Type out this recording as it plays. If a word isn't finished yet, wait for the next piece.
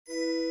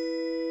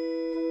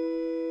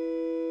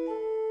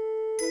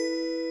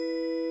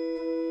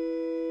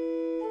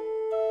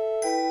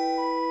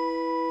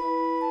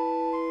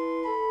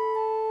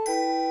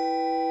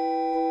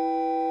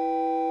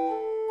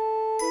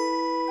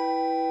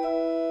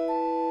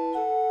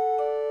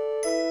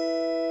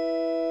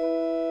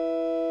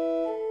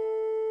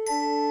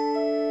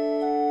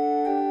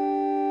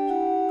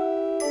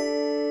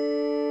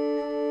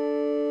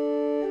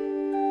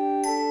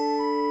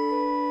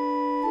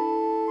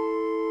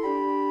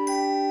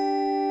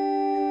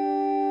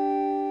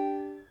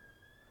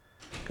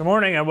Good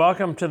morning and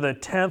welcome to the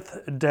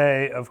 10th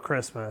day of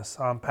Christmas.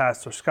 I'm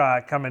Pastor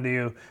Scott coming to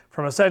you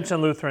from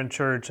Ascension Lutheran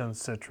Church in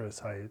Citrus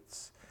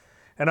Heights.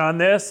 And on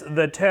this,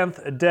 the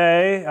 10th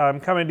day,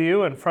 I'm coming to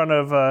you in front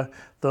of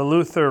the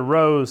Luther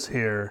Rose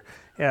here.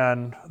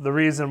 And the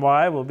reason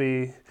why will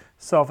be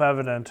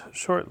self-evident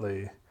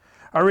shortly.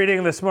 Our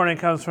reading this morning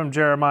comes from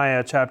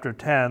Jeremiah chapter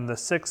 10, the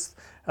 6th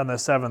and the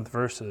 7th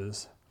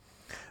verses.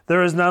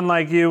 There is none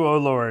like you, O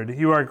Lord.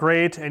 You are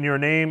great, and your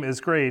name is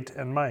great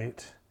in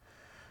might.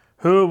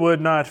 Who would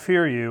not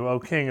fear you, O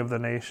King of the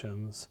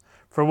nations?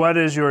 For what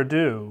is your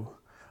due?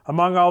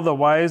 Among all the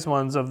wise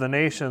ones of the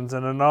nations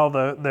and in all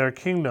their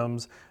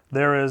kingdoms,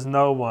 there is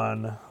no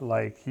one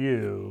like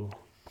you.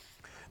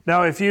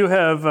 Now, if you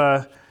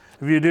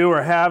do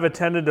or have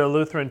attended a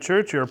Lutheran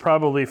church, you're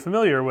probably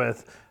familiar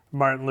with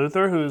Martin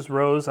Luther, whose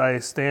rose I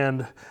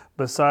stand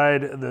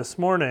beside this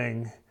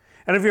morning.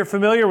 And if you're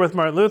familiar with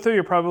Martin Luther,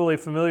 you're probably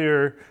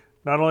familiar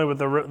not only with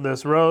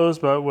this rose,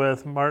 but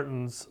with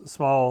Martin's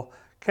small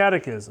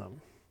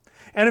catechism.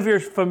 And if you're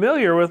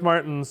familiar with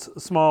Martin's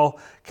small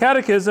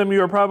catechism,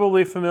 you are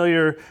probably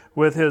familiar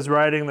with his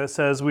writing that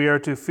says we are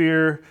to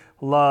fear,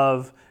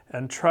 love,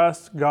 and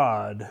trust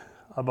God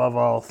above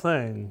all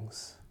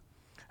things.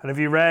 And if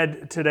you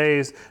read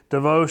today's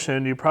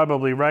devotion, you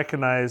probably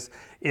recognize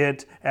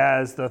it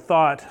as the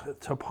thought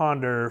to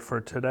ponder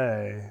for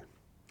today.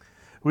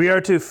 We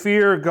are to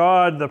fear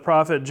God, the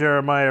prophet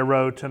Jeremiah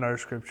wrote in our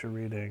scripture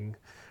reading,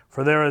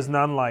 for there is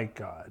none like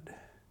God.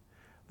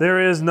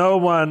 There is no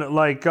one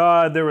like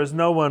God. There is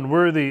no one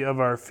worthy of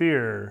our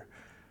fear,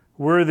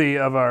 worthy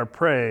of our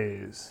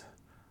praise.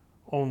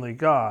 Only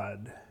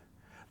God.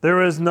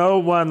 There is no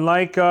one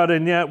like God,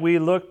 and yet we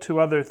look to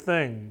other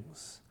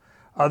things,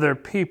 other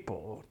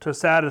people, to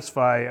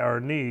satisfy our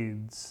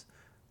needs,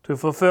 to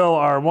fulfill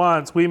our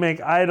wants. We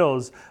make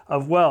idols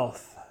of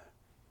wealth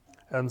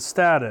and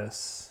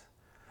status,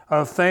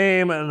 of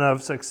fame and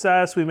of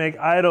success. We make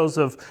idols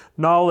of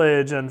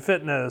knowledge and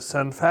fitness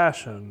and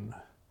fashion.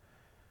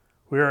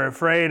 We are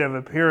afraid of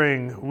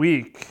appearing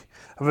weak,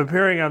 of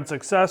appearing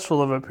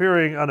unsuccessful, of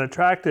appearing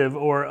unattractive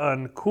or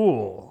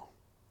uncool,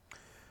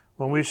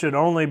 when we should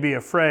only be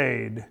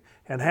afraid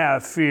and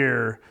have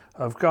fear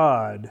of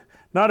God.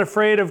 Not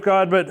afraid of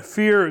God, but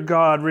fear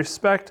God,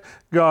 respect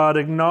God,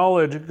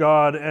 acknowledge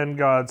God and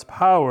God's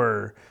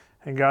power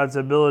and God's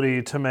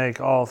ability to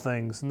make all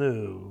things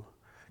new,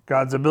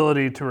 God's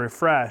ability to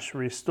refresh,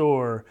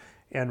 restore,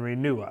 and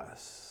renew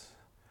us.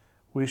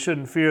 We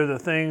shouldn't fear the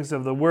things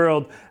of the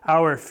world.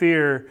 Our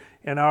fear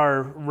and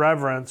our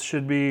reverence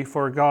should be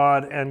for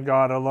God and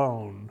God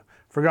alone.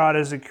 For God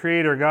is the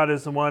creator. God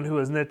is the one who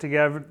has knit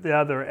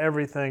together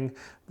everything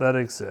that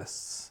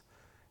exists.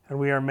 And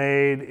we are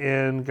made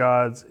in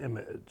God's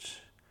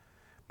image.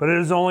 But it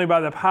is only by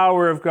the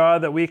power of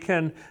God that we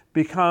can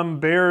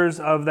become bearers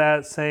of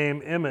that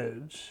same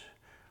image.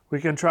 We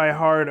can try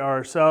hard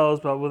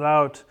ourselves, but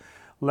without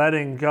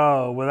letting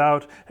go,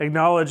 without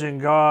acknowledging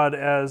God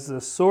as the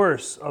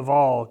source of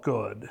all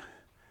good,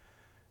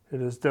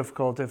 it is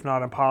difficult, if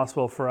not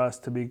impossible, for us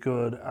to be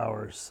good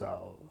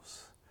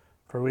ourselves.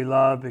 For we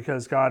love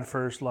because God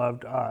first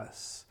loved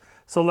us.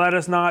 So let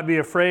us not be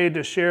afraid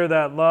to share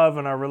that love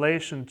in our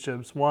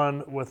relationships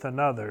one with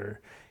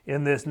another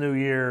in this new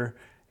year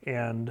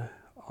and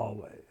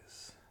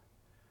always.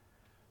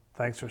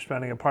 Thanks for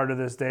spending a part of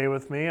this day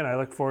with me, and I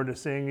look forward to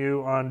seeing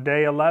you on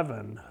day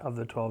 11 of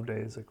the 12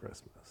 days of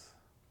Christmas.